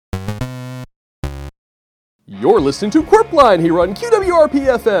You're listening to Qwerpline here on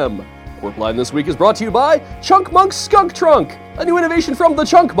QWRP-FM. Qwerpline this week is brought to you by Chunk Monk's Skunk Trunk, a new innovation from the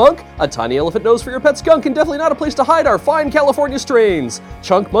Chunk Monk, a tiny elephant nose for your pet skunk and definitely not a place to hide our fine California strains.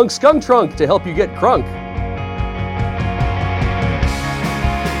 Chunk Monk's Skunk Trunk to help you get crunk.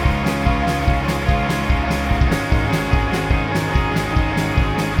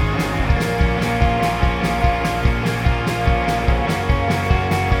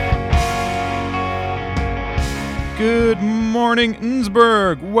 Good morning,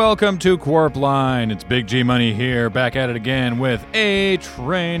 Innsbruck. Welcome to Qwerpline. It's Big G Money here, back at it again with A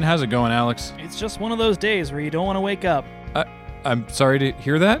Train. How's it going, Alex? It's just one of those days where you don't want to wake up. I'm sorry to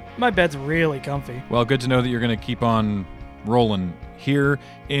hear that. My bed's really comfy. Well, good to know that you're going to keep on rolling here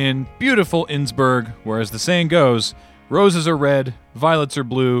in beautiful Innsbruck, where, as the saying goes, roses are red, violets are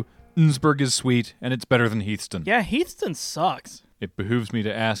blue, Innsbruck is sweet, and it's better than Heathston. Yeah, Heathston sucks. It behooves me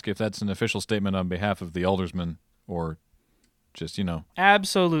to ask if that's an official statement on behalf of the aldersmen. Or just,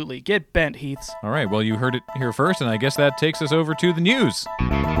 Absolutely. Get bent, Heaths. All right, well, you heard it here first, and I guess that takes us over to the news.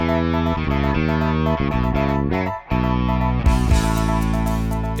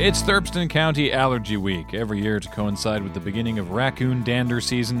 It's Thurston County Allergy Week, every year to coincide with the beginning of raccoon dander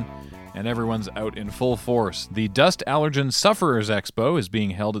season, and everyone's out in full force. The Dust Allergen Sufferers Expo is being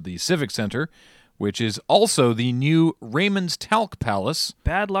held at the Civic Center, which is also the new Raymond's Talc Palace.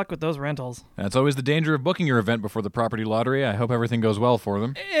 Bad luck with those rentals. That's always the danger of booking your event before the property lottery. I hope everything goes well for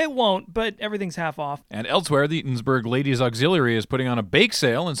them. It won't, but everything's half off. And elsewhere, the Innsbruck Ladies Auxiliary is putting on a bake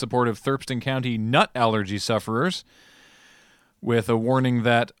sale in support of Thurston County nut allergy sufferers, with a warning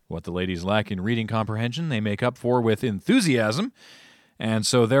that what the ladies lack in reading comprehension, they make up for with enthusiasm. And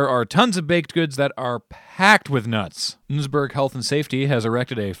so there are tons of baked goods that are packed with nuts. Innsbruck Health and Safety has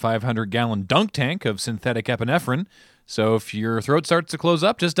erected a 500-gallon dunk tank of synthetic epinephrine. So if your throat starts to close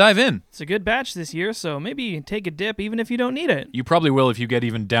up, just dive in. It's a good batch this year, so maybe take a dip even if you don't need it. You probably will if you get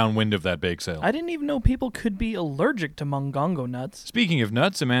even downwind of that bake sale. I didn't even know people could be allergic to mongongo nuts. Speaking of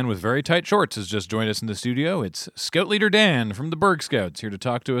nuts, a man with very tight shorts has just joined us in the studio. It's Scout Leader Dan from the Berg Scouts, here to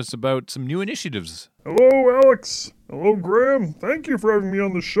talk to us about some new initiatives. Hello, Alex. Hello, Graham. Thank you for having me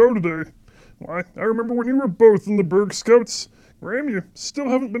on the show today. Why, I remember when you were both in the Berg Scouts. Graham, you still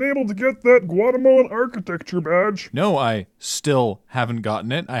haven't been able to get that Guatemalan architecture badge. No, I still haven't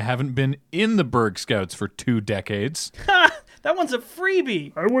gotten it. I haven't been in the Berg Scouts for 2 decades. Ha! That one's a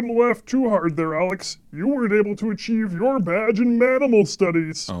freebie. I wouldn't laugh too hard there, Alex. You weren't able to achieve your badge in manimal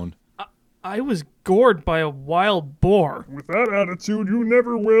studies. Owned. I was gored by a wild boar. With that attitude, you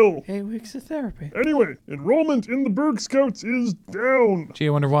never will. 8 weeks of therapy. Anyway, enrollment in the Berg Scouts is down. Gee, I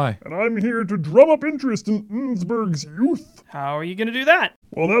wonder why. And I'm here to drum up interest in Innsbruck's youth. How are you going to do that?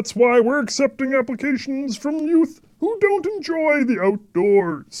 Well, that's why we're accepting applications from youth who don't enjoy the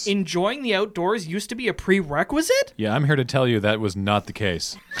outdoors. Enjoying the outdoors used to be a prerequisite? Yeah, I'm here to tell you that was not the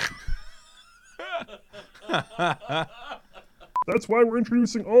case. That's why we're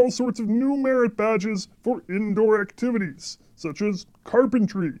introducing all sorts of new merit badges for indoor activities, such as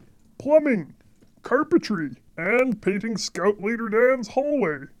carpentry, plumbing, carpentry, and painting Scout Leader Dan's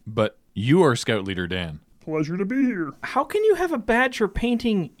hallway. But you are Scout Leader Dan. Pleasure to be here. How can you have a badge for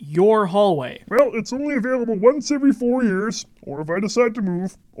painting your hallway? Well, it's only available once every 4 years, or if I decide to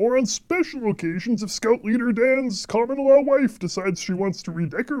move, or on special occasions if Scout Leader Dan's common-law wife decides she wants to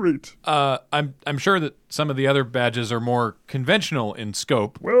redecorate. I'm sure that some of the other badges are more conventional in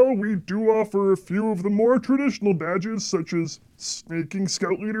scope. Well, we do offer a few of the more traditional badges, such as snaking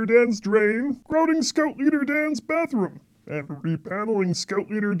Scout Leader Dan's drain, grouting Scout Leader Dan's bathroom, and repaneling Scout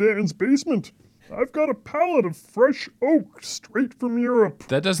Leader Dan's basement. I've got a pallet of fresh oak straight from Europe.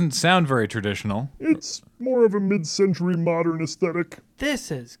 That doesn't sound very traditional. It's more of a mid-century modern aesthetic. This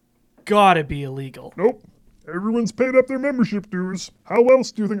has gotta be illegal. Nope. Everyone's paid up their membership dues. How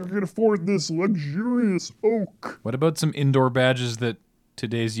else do you think I can afford this luxurious oak? What about some indoor badges that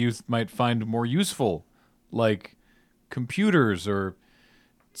today's youth might find more useful? Like computers, or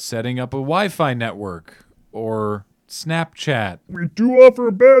setting up a Wi-Fi network, or Snapchat. We do offer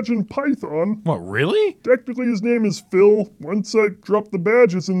a badge in Python. What, really? Technically his name is Phil. Once I drop the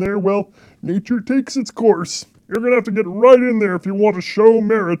badges in there, well, nature takes its course. You're gonna have to get right in there if you want to show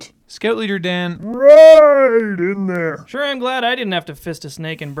merit. Scout Leader Dan. Right in there. Sure, I'm glad I didn't have to fist a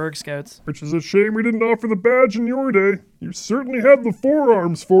snake in Berg Scouts. Which is a shame we didn't offer the badge in your day. You certainly had the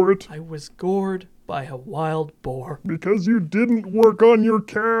forearms for it. I was gored by a wild boar. Because you didn't work on your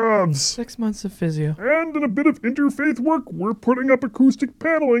calves. 6 months of physio. And in a bit of interfaith work, we're putting up acoustic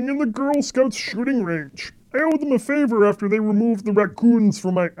paneling in the Girl Scouts shooting range. I owe them a favor after they removed the raccoons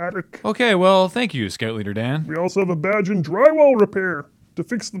from my attic. Okay, well, thank you, Scout Leader Dan. We also have a badge in drywall repair. to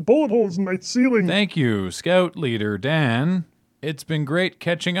fix the bullet holes in my ceiling. Thank you, Scout Leader Dan. It's been great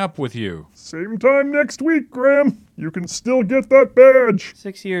catching up with you. Same time next week, Graham. You can still get that badge.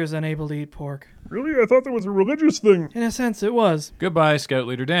 6 years unable to eat pork. Really? I thought that was a religious thing. In a sense, it was. Goodbye, Scout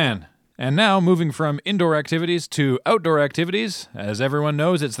Leader Dan. And now, moving from indoor activities to outdoor activities. As everyone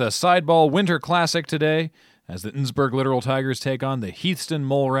knows, it's the Sideball Winter Classic today, as the Innsbruck Literal Tigers take on the Heathston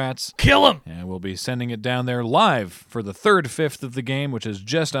Mole Rats. Kill him! And we'll be sending it down there live for the third fifth of the game, which is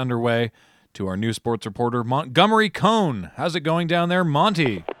just underway, to our new sports reporter, Montgomery Cohn. How's it going down there,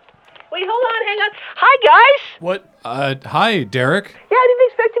 Monty? Wait, hold on, hang on. Hi, guys! What? Hi, Derek. Yeah, I didn't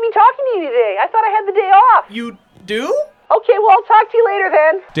expect to be talking to you today. I thought I had the day off. You do? Okay, well, I'll talk to you later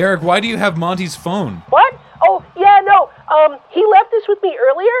then. Derek, why do you have Monty's phone? What? Oh, yeah, no. He left this with me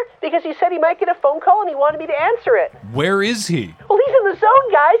earlier because he said he might get a phone call and he wanted me to answer it. Where is he? Well, he's in the zone,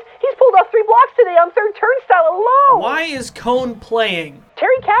 guys. He's pulled off 3 blocks today on 3rd turnstile alone. Why is Cone playing?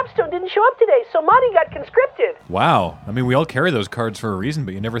 Terry Capstone didn't show up today, so Monty got conscripted. Wow. I mean, we all carry those cards for a reason,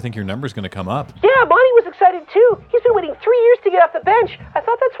 but you never think your number's going to come up. Yeah, Monty was excited too. He's been waiting 3 years to get off the bench. I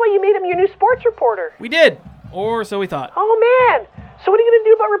thought that's why you made him your new sports reporter. We did. Or so we thought. Oh, man. So what are you going to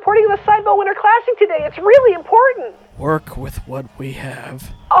do about reporting on the Sideball Winter Classic today? It's really important. Work with what we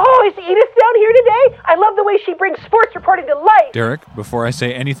have. Oh, is Edith down here today? I love the way she brings sports reporting to life. Derek, before I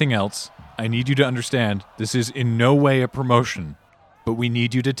say anything else, I need you to understand this is in no way a promotion, but we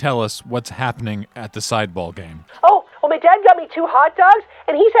need you to tell us what's happening at the Sideball game. Oh, well, my dad got me 2 hot dogs,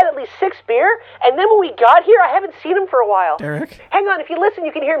 and he's had at least 6 beer, and then when we got here, I haven't seen him for a while. Derek? Hang on, if you listen,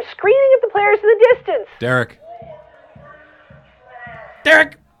 you can hear him screaming at the players in the distance. Derek.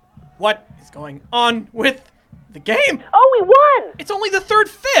 Derek! What is going on with the game? Oh, we won! It's only the 3rd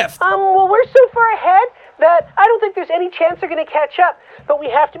fifth! Well, we're so far ahead that I don't think there's any chance they're going to catch up. But we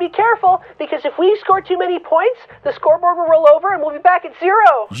have to be careful, because if we score too many points, the scoreboard will roll over and we'll be back at 0.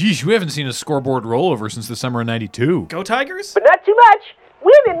 Yeesh, we haven't seen a scoreboard rollover since the summer of '92. Go Tigers? But not too much.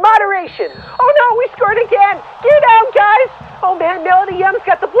 Win in moderation. Oh no, we scored again. Get down, guys. Oh man, Melody Young's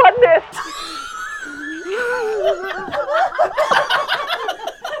got the blood mist.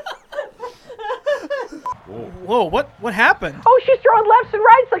 Whoa, what happened? Oh, she's throwing lefts and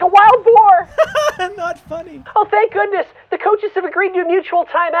rights like a wild boar. Not funny. Oh, thank goodness. The coaches have agreed to a mutual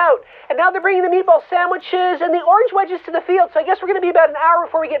timeout. And now they're bringing the meatball sandwiches and the orange wedges to the field, so I guess we're going to be about an hour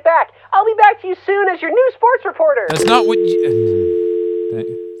before we get back. I'll be back to you soon as your new sports reporter. That's not what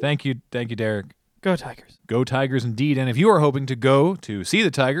you... Thank you, Derek. Go Tigers. Go Tigers indeed. And if you are hoping to go to see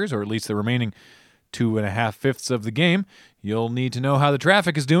the Tigers, or at least the remaining 2.5 fifths of the game, you'll need to know how the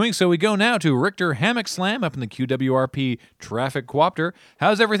traffic is doing. So we go now to Richter Hammock Slam up in the QWRP Traffic Coopter.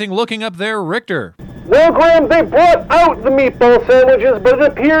 How's everything looking up there, Richter? Well, Graham, they brought out the meatball sandwiches, but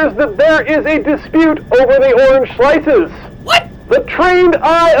it appears that there is a dispute over the orange slices. What? The trained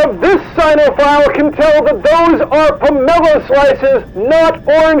eye of this cynophile can tell that those are pomelo slices, not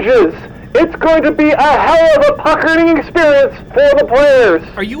oranges. It's going to be a hell of a puckering experience for the players.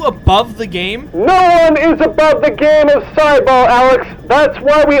 Are you above the game? No one is above the game of Sideball, Alex. That's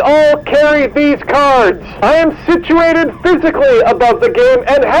why we all carry these cards. I am situated physically above the game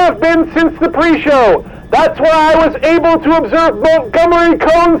and have been since the pre-show. That's why I was able to observe Montgomery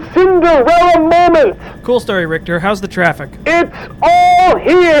Cohn's Cinderella moment. Cool story, Richter. How's the traffic? It's all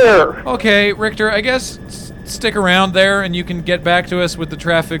here. Okay, Richter, I guess stick around there and you can get back to us with the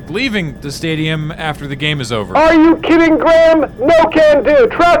traffic leaving the stadium after the game is over. Are you kidding, Graham? No can do.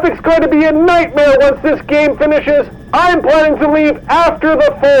 Traffic's going to be a nightmare once this game finishes. I'm planning to leave after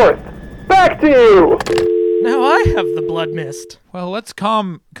the 4th. Back to you. Now I have the blood mist. Well, let's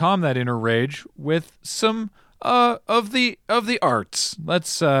calm that inner rage with some of the arts.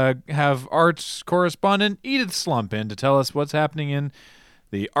 Let's have arts correspondent Edith Slump in to tell us what's happening in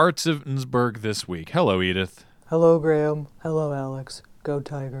the arts of Innsbruck this week. Hello, Edith. Hello, Graham. Hello, Alex. Go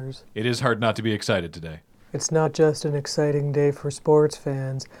Tigers. It is hard not to be excited today. It's not just an exciting day for sports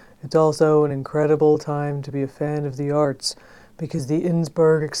fans, it's also an incredible time to be a fan of the arts, because the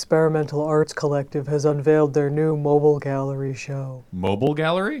Innsbruck Experimental Arts Collective has unveiled their new mobile gallery show. Mobile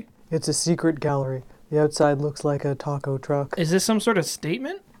gallery? It's a secret gallery. The outside looks like a taco truck. Is this some sort of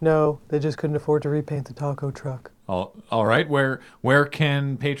statement? No, they just couldn't afford to repaint the taco truck. All right. Where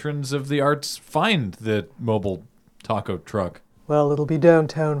can patrons of the arts find the mobile taco truck? Well, it'll be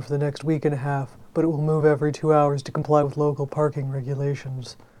downtown for the next week and a half, but it will move every 2 hours to comply with local parking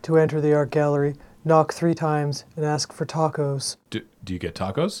regulations. To enter the art gallery, knock 3 times and ask for tacos. Do you get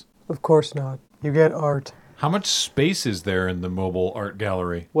tacos? Of course not. You get art. How much space is there in the mobile art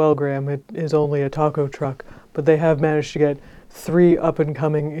gallery? Well, Graham, it is only a taco truck, but they have managed to get 3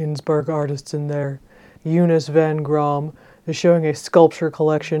 up-and-coming Innsbruck artists in there. Eunice Van Grom, is showing a sculpture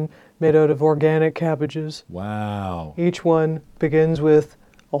collection made out of organic cabbages. Wow. Each one begins with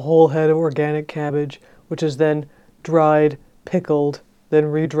a whole head of organic cabbage, which is then dried, pickled, then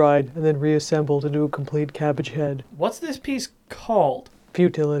re-dried, and then reassembled into a complete cabbage head. What's this piece called?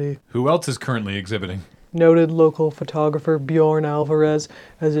 Futility. Who else is currently exhibiting? Noted local photographer Bjorn Alvarez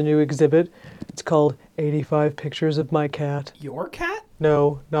has a new exhibit. It's called 85 Pictures of My Cat. Your cat?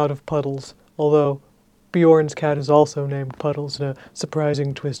 No, not of Puddles. Although Bjorn's cat is also named Puddles in a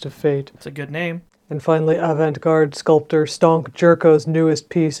surprising twist of fate. It's a good name. And finally, avant-garde sculptor Stonk Jerko's newest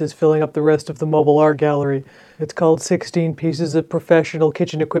piece is filling up the rest of the mobile art gallery. It's called 16 Pieces of Professional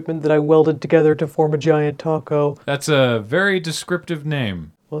Kitchen Equipment That I Welded Together to Form a Giant Taco. That's a very descriptive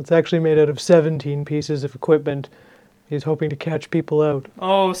name. Well, it's actually made out of 17 pieces of equipment. He's hoping to catch people out.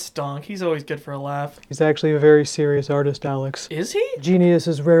 Oh, Stonk. He's always good for a laugh. He's actually a very serious artist, Alex. Is he? Genius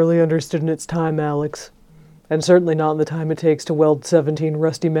is rarely understood in its time, Alex. And certainly not in the time it takes to weld 17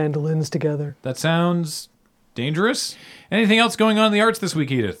 rusty mandolins together. That sounds dangerous. Anything else going on in the arts this week,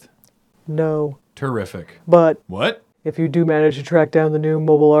 Edith? No. Terrific. But What? if you do manage to track down the new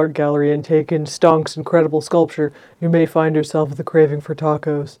mobile art gallery and take in Stonk's incredible sculpture, you may find yourself with a craving for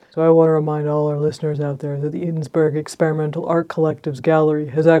tacos. So I want to remind all our listeners out there that the Edensburg Experimental Art Collective's gallery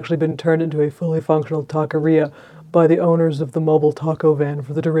has actually been turned into a fully functional taqueria by the owners of the mobile taco van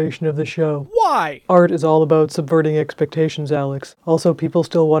for the duration of the show. Why? Art is all about subverting expectations, Alex. Also, people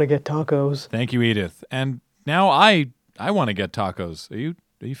still want to get tacos. Thank you, Edith. And now I want to get tacos. Are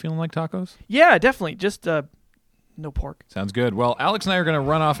you feeling like tacos? Yeah, definitely. Just, no pork. Sounds good. Well, Alex and I are going to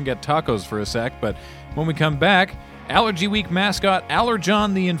run off and get tacos for a sec, but when we come back, Allergy Week mascot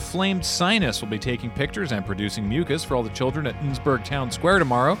Allerjon the Inflamed Sinus will be taking pictures and producing mucus for all the children at Innsbruck Town Square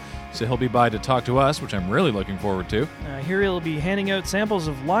tomorrow, so he'll be by to talk to us, which I'm really looking forward to. Here he'll be handing out samples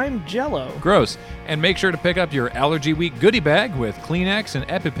of lime jello. Gross. And make sure to pick up your Allergy Week goodie bag with Kleenex and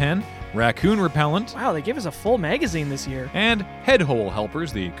EpiPen, raccoon repellent, Wow, they give us a full magazine this year. and Head Hole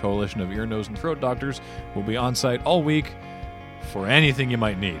Helpers, the coalition of ear, nose, and throat doctors, will be on site all week for anything you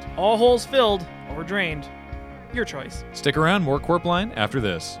might need. All holes filled or drained. Your choice. Stick around, more Qwerpline after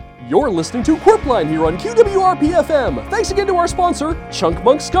this. You're listening to Qwerpline here on QWRP-FM. Thanks again to our sponsor, Chunk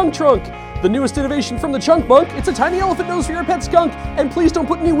Monk Skunk Trunk. The newest innovation from the Chunk Monk, it's a tiny elephant nose for your pet skunk, and please don't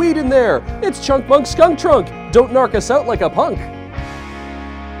put any weed in there. It's Chunk Monk Skunk Trunk. Don't narc us out like a punk.